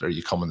that, or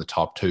you come in the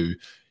top two.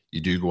 You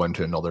do go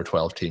into another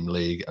 12-team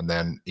league, and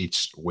then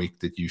each week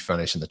that you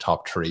finish in the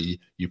top three,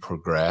 you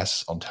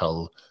progress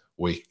until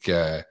week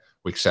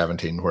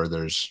 17, where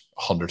there's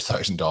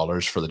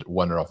 $100,000 for the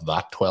winner of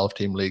that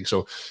 12-team league.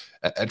 So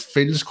it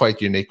feels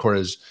quite unique,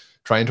 whereas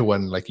trying to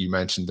win, like you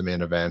mentioned, the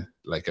main event,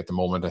 like at the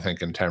moment, I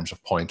think in terms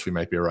of points, we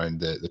might be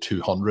around the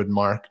 200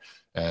 mark.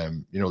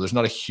 There's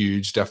not a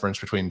huge difference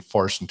between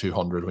first and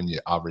 200 when you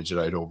average it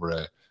out over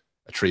a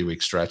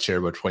 3-week stretch here,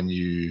 but when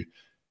you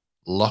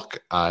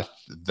look at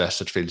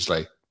this, it feels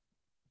like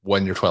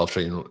win your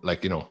 12-team,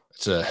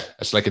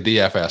 it's like a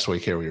DFS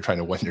week here where you're trying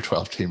to win your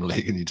 12-team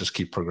league and you just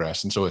keep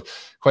progressing. So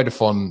quite a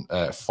fun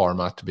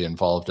format to be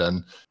involved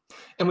in.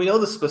 And we know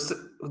the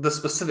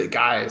specific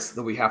guys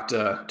that we have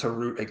to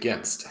root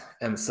against.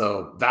 And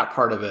so that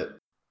part of it,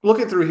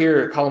 looking through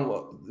here,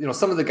 Colin,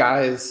 some of the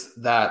guys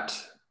that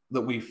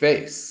we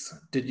face,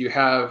 did you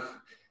have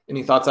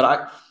any thoughts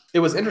it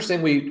was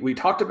interesting. We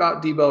talked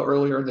about Debo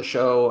earlier in the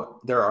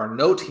show. There are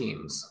no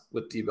teams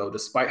with Debo,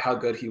 despite how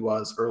good he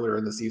was earlier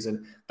in the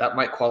season. That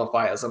might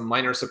qualify as a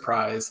minor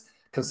surprise,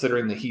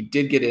 considering that he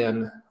did get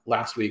in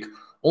last week.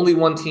 Only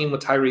one team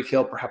with Tyreek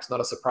Hill, perhaps not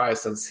a surprise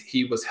since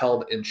he was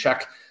held in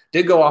check.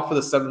 Did go off for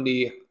the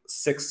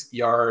 76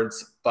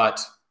 yards,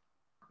 but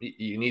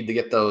you need to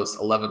get those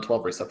 11,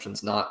 12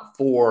 receptions, not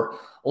 4.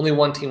 Only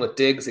one team with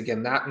Diggs.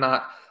 Again, that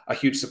not a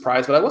huge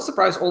surprise, but I was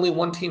surprised only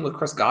one team with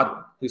Chris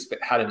Godwin, who's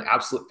had an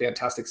absolute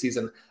fantastic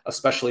season,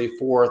 especially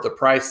for the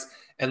price.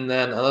 And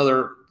then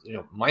another,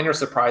 minor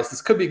surprise.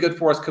 This could be good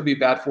for us, could be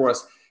bad for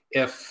us.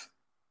 If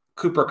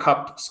Cooper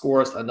Kupp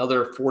scores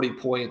another 40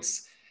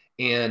 points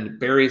and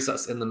buries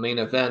us in the main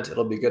event,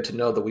 it'll be good to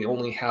know that we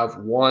only have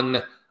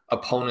one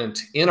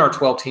opponent in our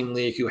 12-team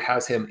league who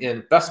has him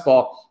in best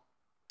ball.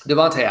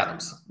 Devontae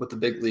Adams with the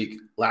big league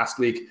last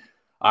week.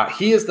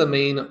 He is the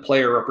main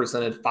player,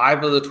 represented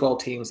 5 of the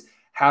 12 teams,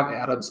 have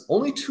Adams.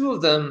 Only 2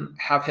 of them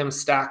have him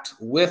stacked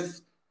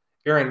with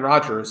Aaron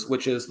Rodgers,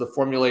 which is the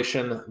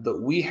formulation that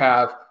we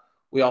have.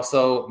 We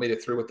also made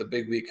it through with the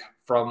big week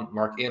from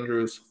Mark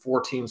Andrews,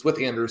 4 teams with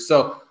Andrews.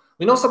 So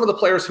we know some of the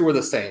players who are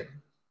the same.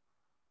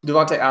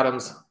 Davante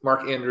Adams,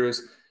 Mark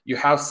Andrews, you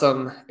have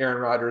some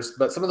Aaron Rodgers,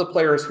 but some of the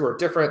players who are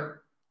different,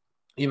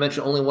 you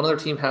mentioned only one other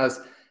team has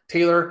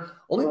Taylor.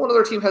 Only one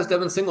other team has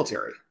Devin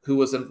Singletary, who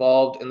was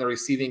involved in the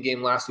receiving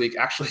game last week,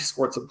 actually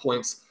scored some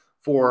points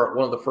for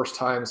one of the first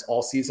times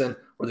all season.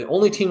 We're the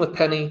only team with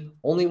Penny.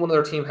 Only one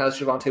other team has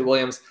Javonte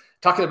Williams.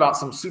 Talking about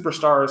some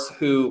superstars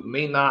who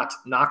may not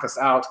knock us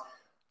out.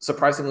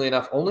 Surprisingly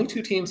enough, only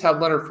 2 teams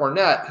have Leonard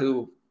Fournette,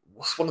 who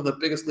was one of the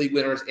biggest league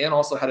winners and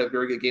also had a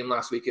very good game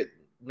last week.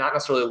 Not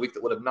necessarily a week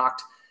that would have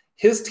knocked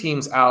his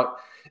teams out.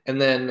 And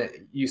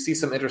then you see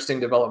some interesting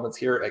developments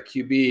here at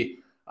QB.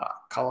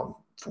 Column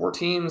 4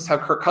 teams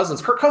have Kirk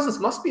Cousins. Kirk Cousins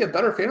must be a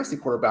better fantasy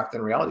quarterback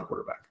than reality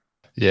quarterback.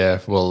 Yeah,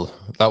 well,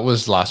 that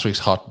was last week's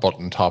hot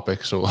button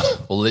topic, so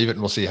we'll leave it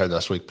and we'll see how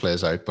this week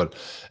plays out. But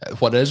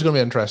what is going to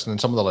be interesting, and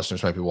some of the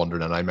listeners might be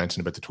wondering, and I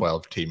mentioned about the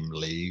 12-team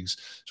leagues,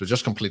 so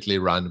just completely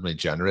randomly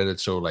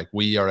generated. So like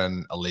we are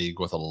in a league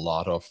with a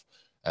lot of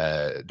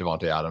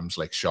Davante Adams,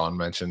 like Sean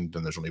mentioned,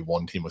 and there's only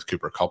 1 team with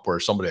Cooper Kupp, where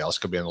somebody else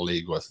could be in a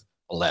league with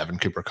 11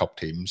 Cooper Kupp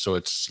teams. So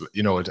it's,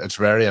 you know, it's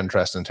very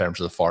interesting in terms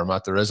of the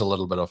format. There is a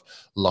little bit of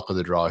luck of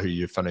the draw who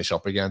you finish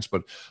up against,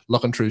 but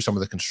looking through some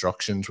of the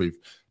constructions, we've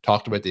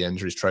talked about the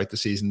injuries throughout the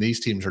season. These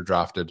teams are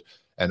drafted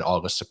in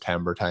August,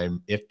 September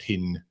time,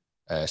 18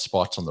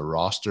 spots on the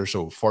roster.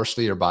 So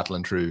firstly, you're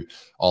battling through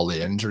all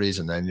the injuries,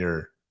 and then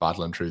you're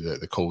battling through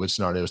the COVID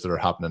scenarios that are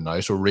happening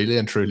now. So really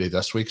and truly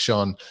this week,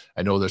 Sean,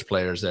 I know there's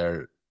players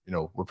there, you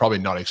know, we're probably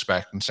not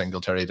expecting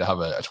Singletary to have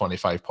a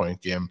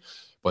 25-point game,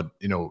 but,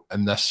 you know,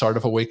 in this sort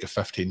of a week, a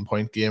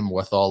 15-point game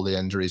with all the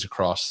injuries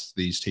across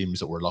these teams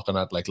that we're looking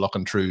at, like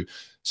looking through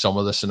some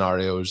of the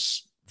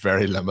scenarios,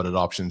 very limited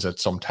options at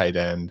some tight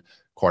end,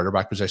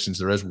 quarterback positions.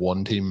 There is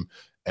 1 team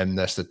in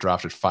this that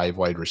drafted 5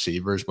 wide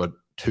receivers, but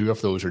 2 of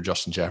those are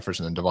Justin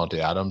Jefferson and Davante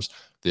Adams.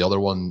 The other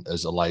one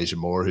is Elijah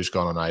Moore, who's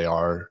gone on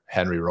IR,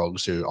 Henry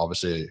Ruggs, who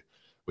obviously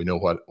we know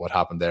what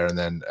happened there, and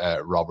then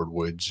Robert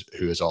Woods,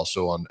 who is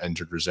also on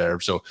injured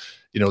reserve. So,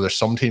 you know, there's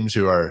some teams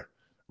who are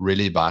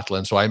really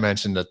battling. So I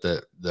mentioned at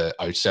the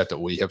outset that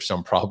we have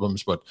some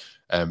problems, but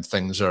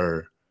things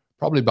are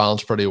probably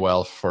balanced pretty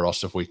well for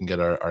us if we can get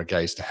our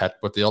guys to hit.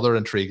 But the other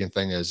intriguing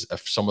thing is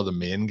if some of the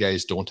main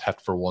guys don't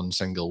hit for 1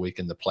 single week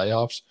in the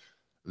playoffs,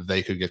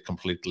 they could get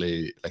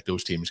completely, like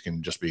those teams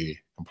can just be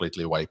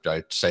completely wiped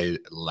out, say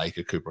like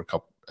a Cooper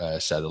Kupp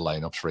set of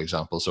lineups, for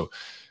example. So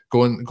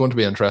going to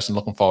be interesting.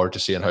 Looking forward to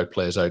seeing how it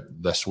plays out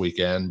this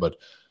weekend, but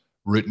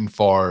rooting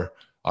for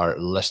our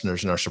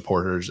listeners and our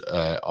supporters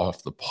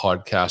of the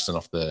podcast and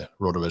of the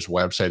RotoViz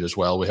website as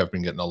well. We have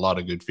been getting a lot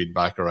of good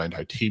feedback around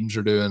how teams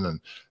are doing,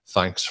 and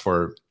thanks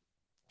for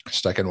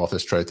sticking with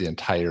us throughout the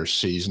entire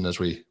season as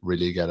we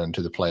really get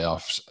into the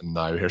playoffs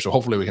now here. So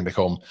hopefully we can take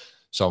home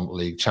some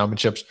league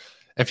championships.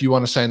 If you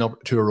want to sign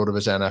up to a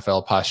RotoViz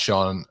NFL Pass,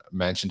 Sean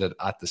mentioned it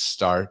at the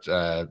start.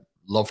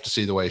 Love to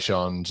see the way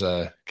Sean's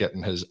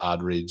getting his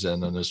ad reads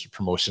in and his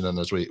promotion in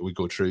as we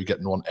go through,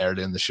 getting one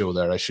early in the show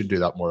there. I should do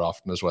that more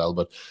often as well.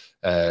 But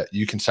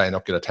you can sign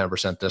up, get a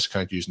 10%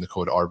 discount using the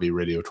code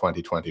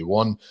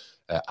RVRadio2021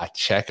 at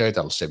checkout.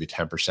 That'll save you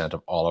 10%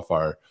 of all of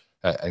our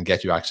and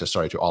get you access,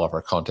 to all of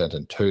our content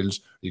and tools.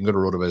 You can go to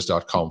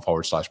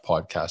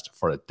rotoviz.com/podcast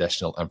for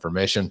additional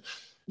information.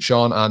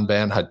 Sean and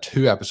Ben had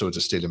 2 episodes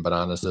of Stealing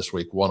Bananas this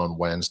week, one on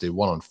Wednesday,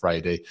 one on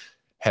Friday.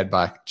 Head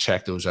back,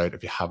 check those out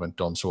if you haven't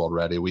done so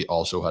already. We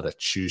also had a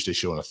Tuesday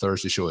show and a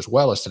Thursday show as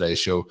well as today's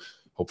show.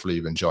 Hopefully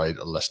you've enjoyed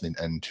listening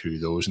into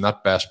those. And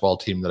that best ball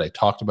team that I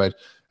talked about,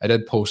 I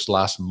did post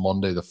last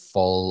Monday the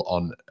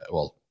full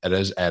it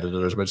is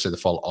edited. I was about to say the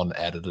full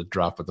unedited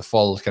draft, but the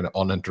full kind of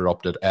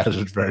uninterrupted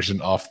edited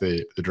version of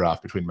the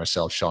draft between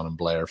myself, Sean, and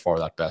Blair for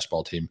that best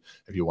ball team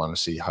if you want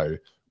to see how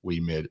we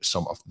made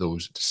some of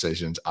those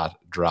decisions at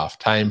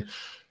draft time.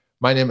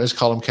 My name is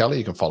Colm Kelly.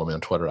 You can follow me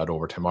on Twitter at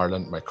Overtime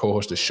Ireland. My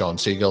co-host is Sean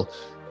Siegel.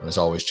 And as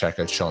always, check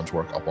out Sean's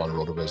work up on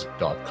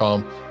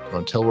rotoviz.com. And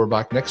until we're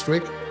back next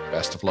week,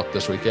 best of luck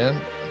this weekend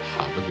and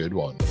have a good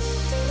one.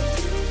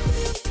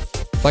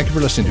 Thank you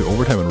for listening to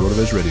Overtime on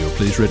RotoViz Radio.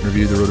 Please rate and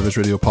review the RotoViz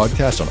Radio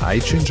podcast on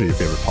iTunes or your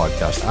favorite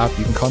podcast app.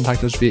 You can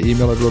contact us via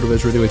email at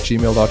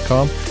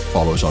rotovizradio@gmail.com.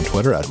 Follow us on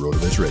Twitter at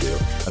RotoViz Radio.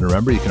 And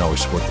remember, you can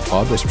always support the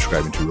pod by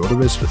subscribing to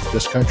RotoViz with a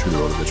discount through the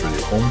RotoViz Radio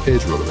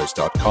homepage,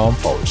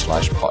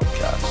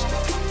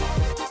 rotoviz.com/podcast.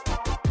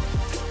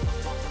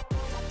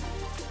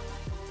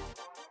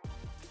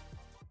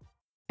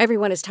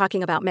 Everyone is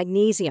talking about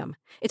magnesium.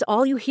 It's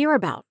all you hear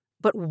about.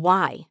 But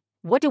why?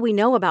 What do we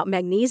know about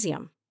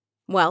magnesium?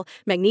 Well,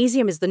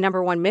 magnesium is the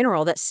 #1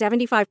 mineral that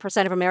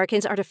 75% of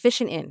Americans are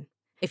deficient in.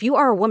 If you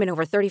are a woman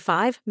over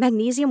 35,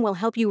 magnesium will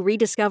help you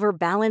rediscover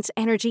balance,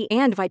 energy,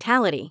 and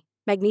vitality.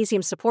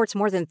 Magnesium supports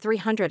more than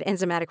 300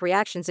 enzymatic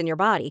reactions in your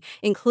body,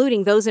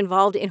 including those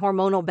involved in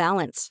hormonal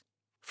balance.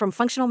 From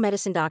functional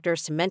medicine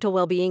doctors to mental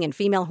well-being and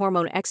female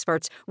hormone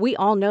experts, we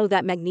all know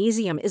that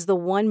magnesium is the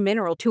one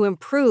mineral to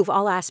improve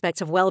all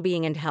aspects of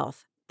well-being and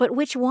health. But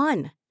which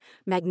one?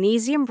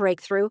 Magnesium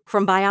Breakthrough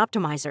from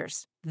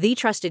Bioptimizers, the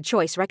trusted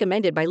choice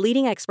recommended by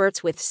leading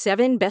experts with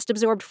 7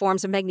 best-absorbed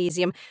forms of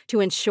magnesium to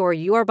ensure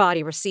your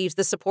body receives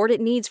the support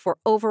it needs for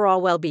overall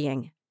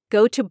well-being.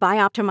 Go to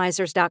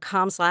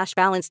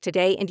bioptimizers.com/balance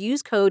today and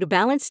use code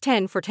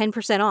BALANCE10 for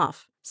 10%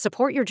 off.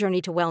 Support your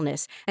journey to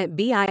wellness at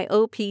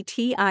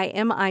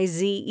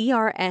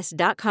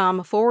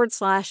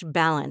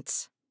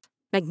bioptimizers.com/balance.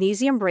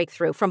 Magnesium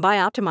Breakthrough from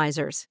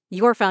Bioptimizers,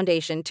 your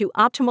foundation to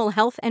optimal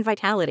health and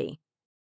vitality.